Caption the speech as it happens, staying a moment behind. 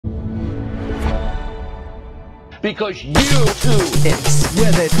because you too It's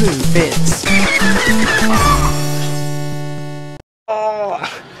where the glue fits.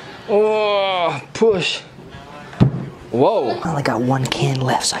 Oh, push. Whoa. I only got one can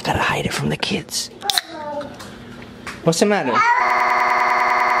left, so I gotta hide it from the kids. What's the matter?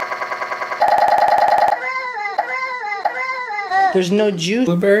 There's no juice.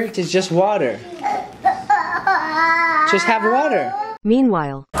 Blueberry? It's just water. Just have water.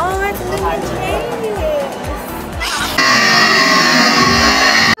 Meanwhile, Oh, my goodness.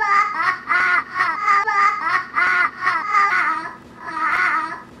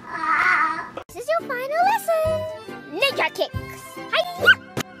 This is your final lesson. Ninja kicks. Hi-ya.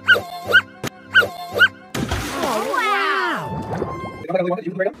 Oh, wow.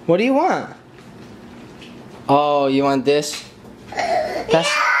 What do you want? Oh, you want this? That's...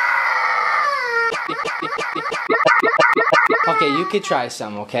 Okay, you could try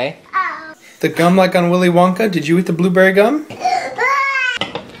some, okay? The gum like on Willy Wonka? Did you eat the blueberry gum?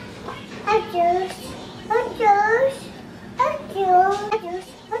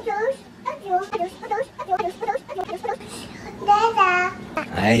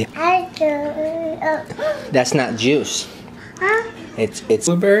 That's not juice. It's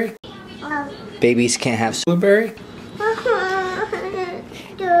Blueberry? babies can't have Blueberry?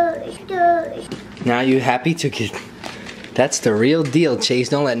 Now you happy to get... That's the real deal, Chase.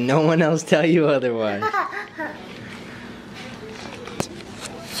 Don't let no one else tell you otherwise.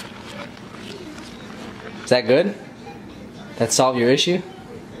 Is that good? That solve your issue?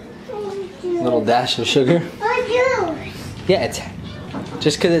 Little dash of sugar? Yeah, it's...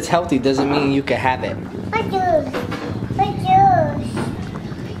 Just because it's healthy doesn't mean you can have it.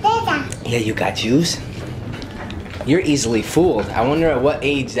 Yeah, you got juice? You're easily fooled. I wonder at what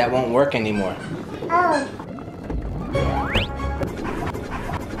age that won't work anymore. Oh.